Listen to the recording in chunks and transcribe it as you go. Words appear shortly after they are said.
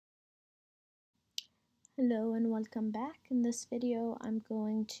Hello and welcome back. In this video I'm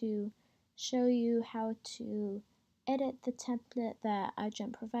going to show you how to edit the template that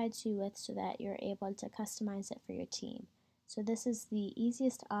iGEM provides you with so that you're able to customize it for your team. So this is the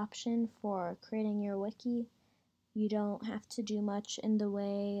easiest option for creating your wiki. You don't have to do much in the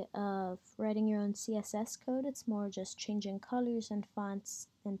way of writing your own CSS code. It's more just changing colors and fonts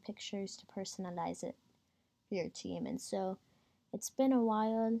and pictures to personalize it for your team. And so it's been a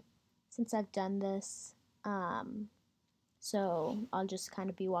while since I've done this. So I'll just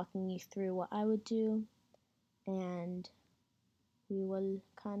kind of be walking you through what I would do, and we will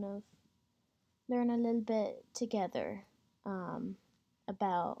kind of learn a little bit together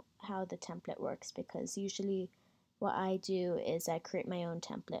about how the template works, because usually what I do is I create my own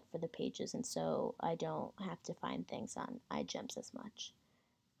template for the pages, and so I don't have to find things on iGEMs as much.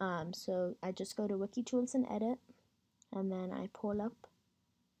 So I just go to Wiki Tools and Edit, and then I pull up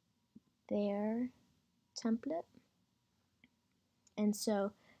their template. And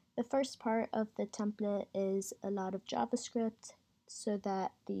so the first part of the template is a lot of JavaScript so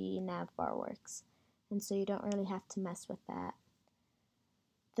that the nav bar works. And so you don't really have to mess with that.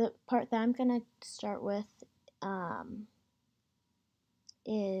 The part that I'm going to start with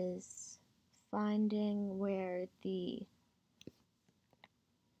is finding where the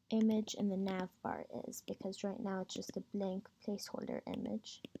image in the nav bar is, because right now it's just a blank placeholder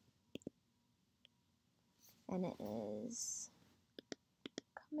image. And it is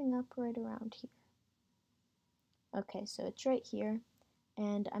coming up right around here. Okay, so it's right here,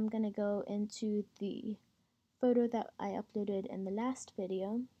 and I'm going to go into the photo that I uploaded in the last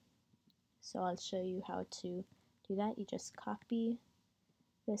video. So I'll show you how to do that. You just copy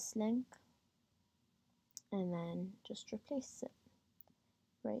this link and then just replace it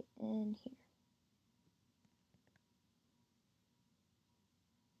right in here.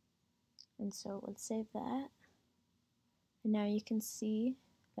 And so we'll save that. And now you can see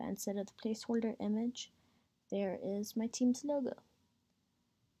that instead of the placeholder image, there is my team's logo.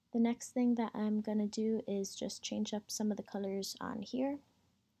 The next thing that I'm going to do is just change up some of the colors on here.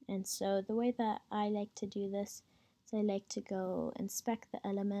 And so the way that I like to do this is I like to go inspect the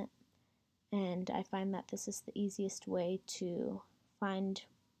element, and I find that this is the easiest way to find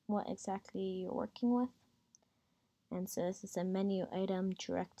what exactly you're working with. And so this is a menu item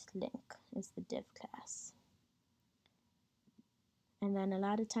direct link is the div class. And then a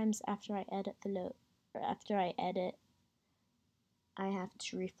lot of times after I edit I have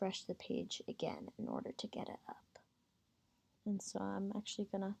to refresh the page again in order to get it up. And so I'm actually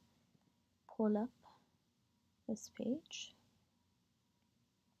gonna pull up this page.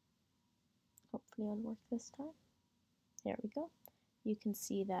 Hopefully it'll work this time. There we go. You can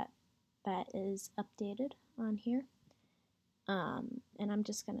see that that is updated on here. And I'm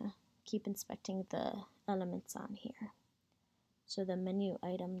just gonna keep inspecting the elements on here. So the menu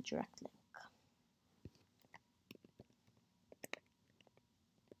item direct link.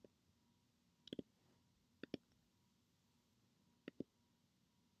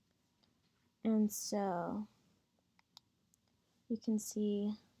 And so you can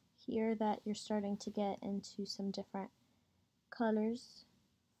see here that you're starting to get into some different colors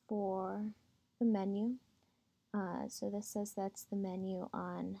for the menu. So this says that's the menu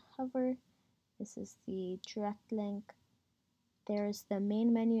on hover. This is the direct link. There's the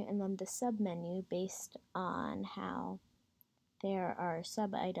main menu and then the sub menu based on how there are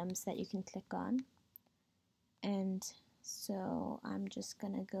sub items that you can click on. And so I'm just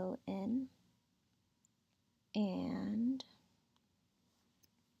gonna go in and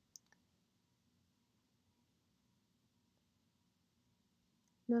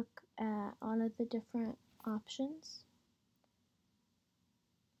look at all of the different options.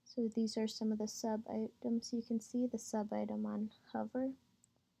 So these are some of the sub items. You can see the sub item on hover.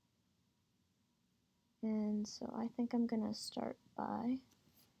 And so I think I'm gonna start by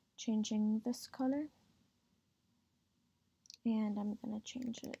changing this color, and I'm gonna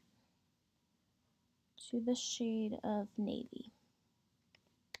change it to the shade of navy.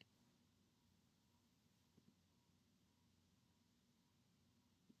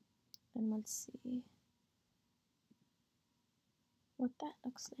 And let's see what that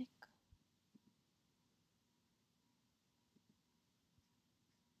looks like.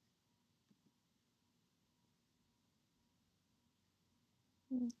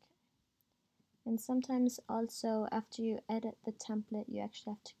 Okay. And sometimes also after you edit the template, you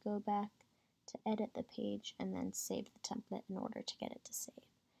actually have to go back to edit the page and then save the template in order to get it to save.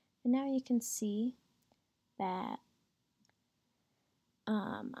 And now you can see that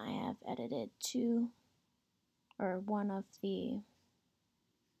I have edited one of the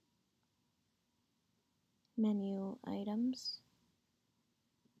menu items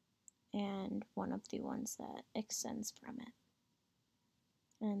and one of the ones that extends from it.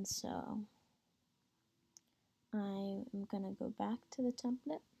 And so I am going to go back to the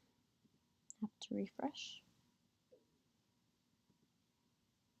template, have to refresh.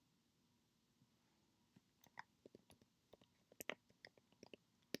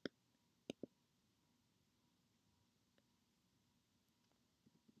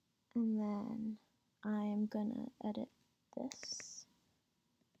 And then I'm gonna edit this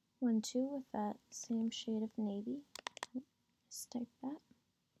one too with that same shade of navy. Just type that.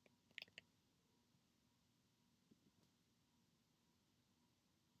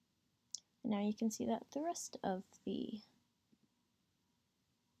 And now you can see that the rest of the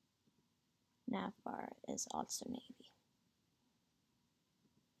nav bar is also navy.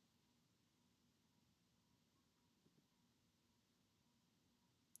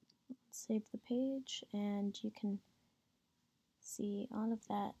 Save the page and you can see all of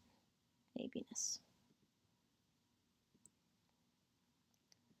that naviness.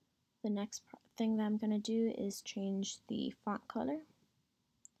 The next thing that I'm going to do is change the font color.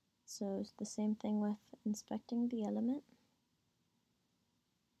 So it's the same thing with inspecting the element.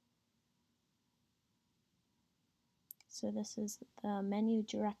 So this is the menu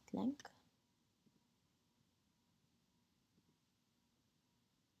direct link.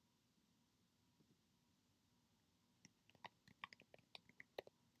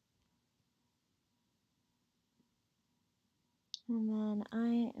 And then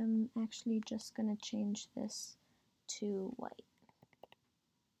I am actually just going to change this to white.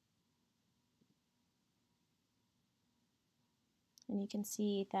 And you can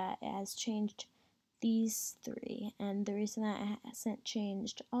see that it has changed these three. And the reason that it hasn't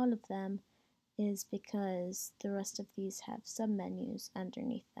changed all of them is because the rest of these have submenus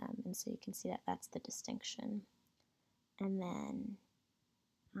underneath them. And so you can see that that's the distinction. And then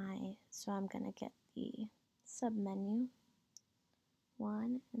I'm going to get the submenu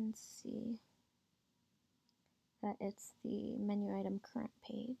one and see that it's the menu item current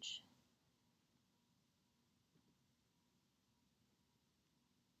page.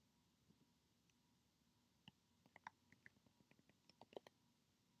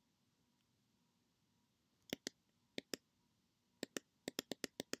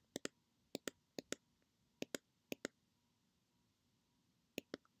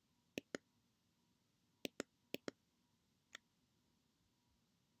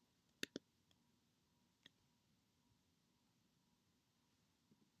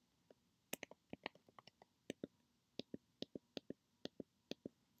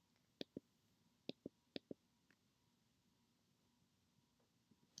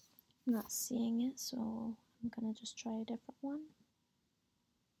 I'm not seeing it, so I'm gonna just try a different one.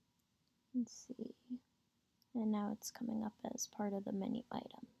 Let's see. And now it's coming up as part of the menu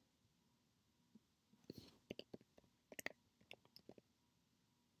item.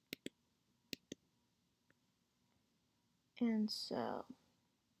 And so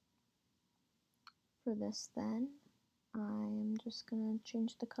for this then, I'm just gonna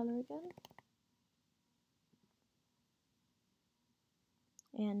change the color again.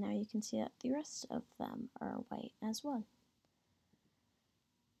 And now you can see that the rest of them are white as well.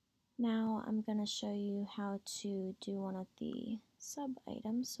 Now I'm going to show you how to do one of the sub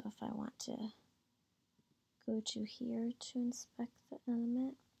items. So if I want to go to here to inspect the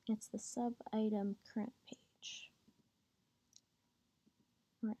element, it's the sub item current page.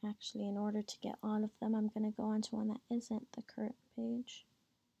 Or actually, in order to get all of them, I'm going to go on to one that isn't the current page.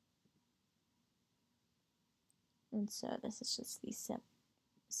 And so this is just the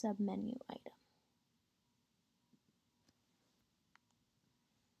sub menu item.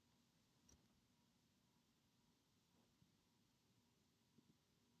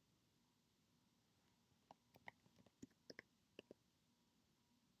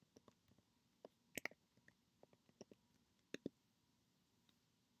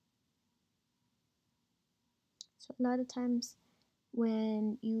 So a lot of times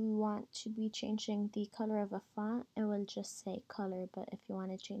when you want to be changing the color of a font, it will just say color, but if you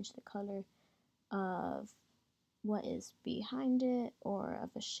want to change the color of what is behind it or of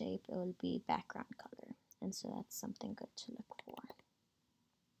a shape, it will be background color. And so that's something good to look for.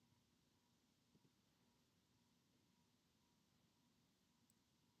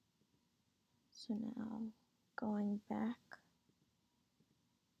 So now going back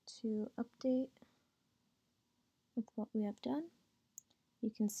to update with what we have done, you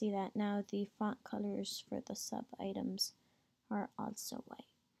can see that now the font colors for the sub items are also white.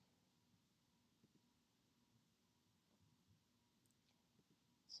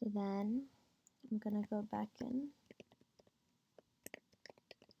 So then I'm gonna go back in,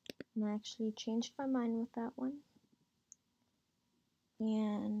 and I actually changed my mind with that one,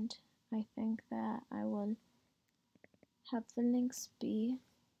 and I think that I will have the links be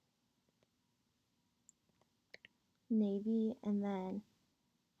navy and then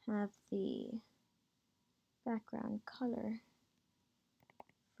have the background color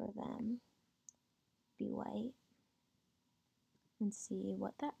for them be white, and see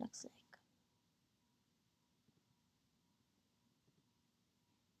what that looks like.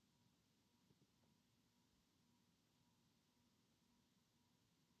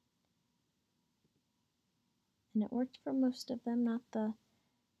 And it worked for most of them, not the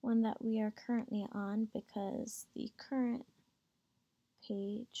one that we are currently on, because the current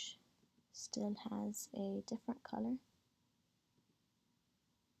page still has a different color.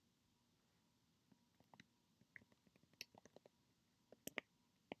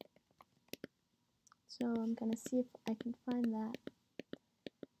 So I'm going to see if I can find that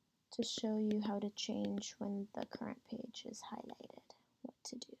to show you how to change when the current page is highlighted, what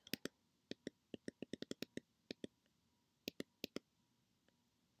to do.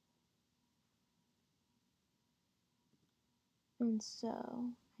 And so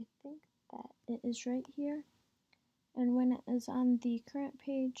I think that it is right here. And when it is on the current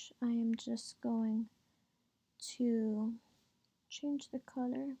page, I am just going to change the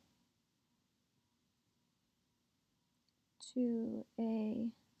color to a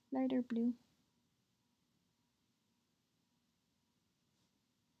lighter blue.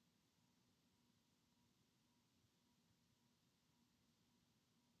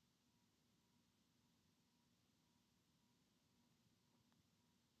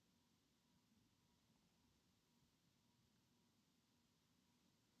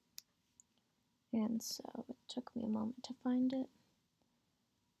 And so it took me a moment to find it.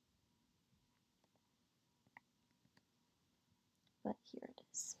 But here it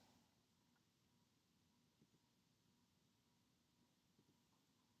is.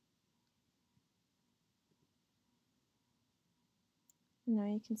 Now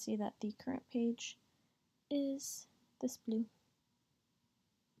you can see that the current page is this blue.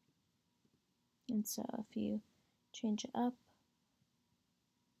 And so if you change it up,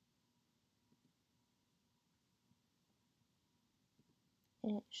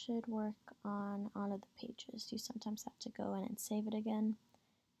 it should work on all of the pages. You sometimes have to go in and save it again,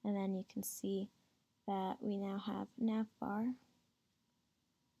 and then you can see that we now have nav bar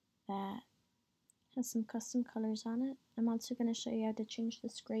that has some custom colors on it. I'm also going to show you how to change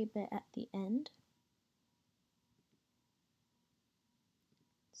this gray bit at the end.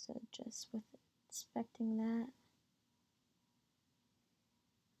 So just with inspecting that,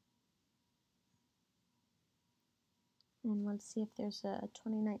 and we'll see if there's a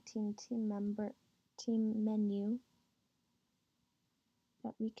 2019 team menu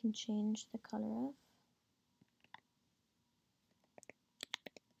that we can change the color of.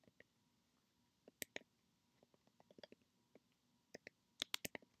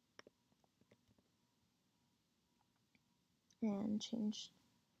 And change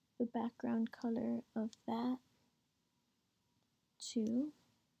the background color of that to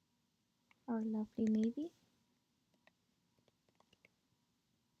our lovely navy.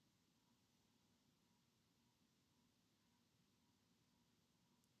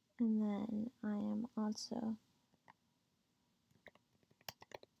 And then I am also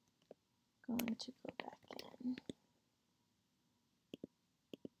going to go back in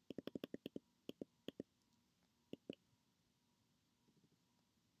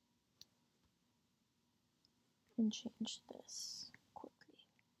and change this quickly.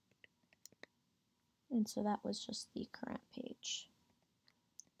 And so that was just the current page.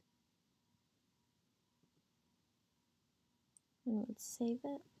 And we'll save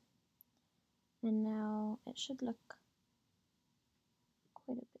it. And now it should look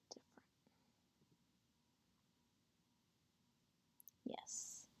quite a bit different.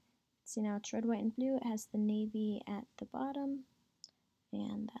 Yes. See, now it's red, white, and blue. It has the navy at the bottom,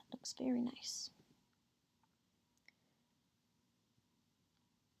 and that looks very nice.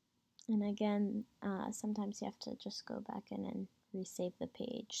 And again, sometimes you have to just go back in and resave the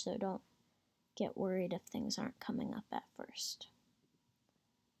page, so don't get worried if things aren't coming up at first.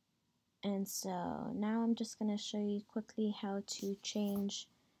 And so now I'm just going to show you quickly how to change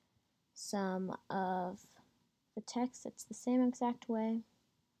some of the text. It's the same exact way.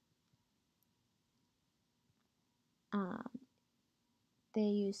 They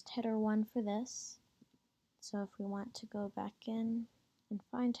used header 1 for this. So if we want to go back in and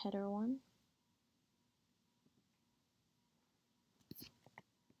find header 1,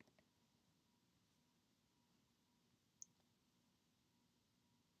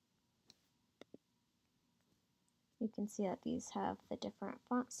 You can see that these have the different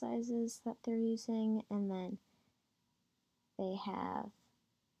font sizes that they're using, and then they have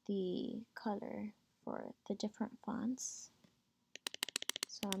the color for the different fonts.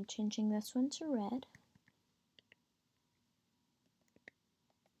 So I'm changing this one to red.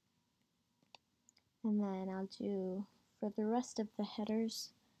 And then I'll do, for the rest of the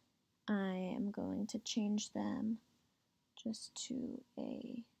headers, I am going to change them just to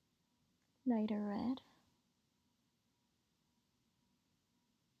a lighter red.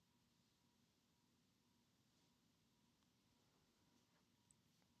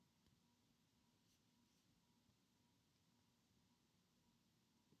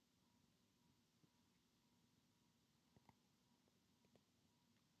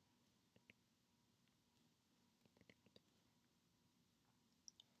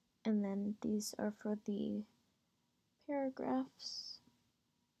 And then these are for the paragraphs.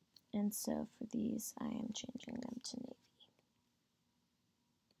 And so for these, I am changing them to navy.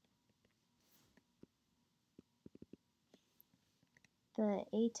 The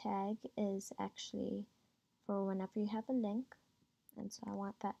A tag is actually for whenever you have a link, and so I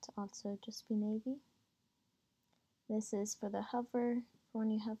want that to also just be navy. This is for the hover, for when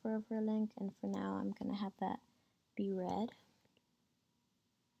you hover over a link, and for now I'm going to have that be red.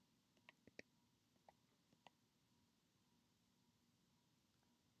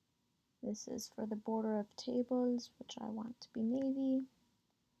 This is for the border of tables, which I want to be navy.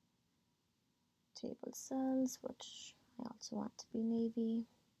 Table cells, which I also want to be navy.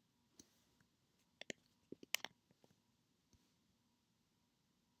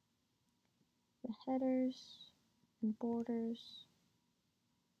 The headers and borders.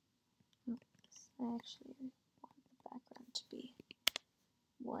 Oops, I actually want the background to be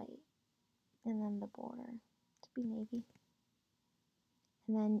white, and then the border to be navy.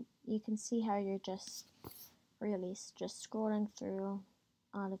 And then you can see how you're just really just scrolling through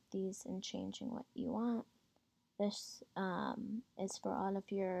all of these and changing what you want. This is for all of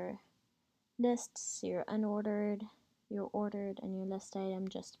your lists, your unordered, your ordered, and your list item,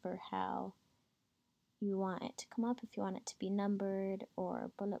 just for how you want it to come up, if you want it to be numbered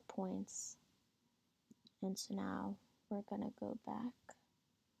or bullet points. And so now we're going to go back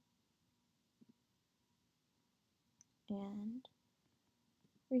and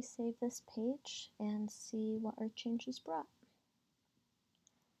resave this page and see what our changes brought.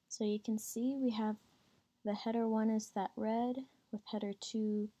 So you can see we have the header 1 is that red, with header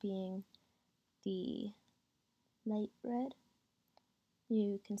 2 being the light red.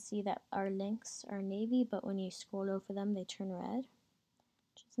 You can see that our links are navy, but when you scroll over them they turn red,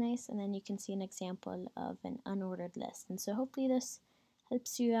 which is nice. And then you can see an example of an unordered list. And so hopefully this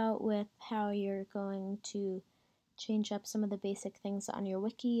helps you out with how you're going to change up some of the basic things on your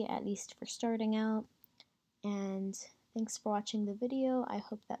wiki, at least for starting out. And thanks for watching the video. I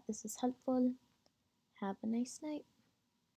hope that this is helpful. Have a nice night.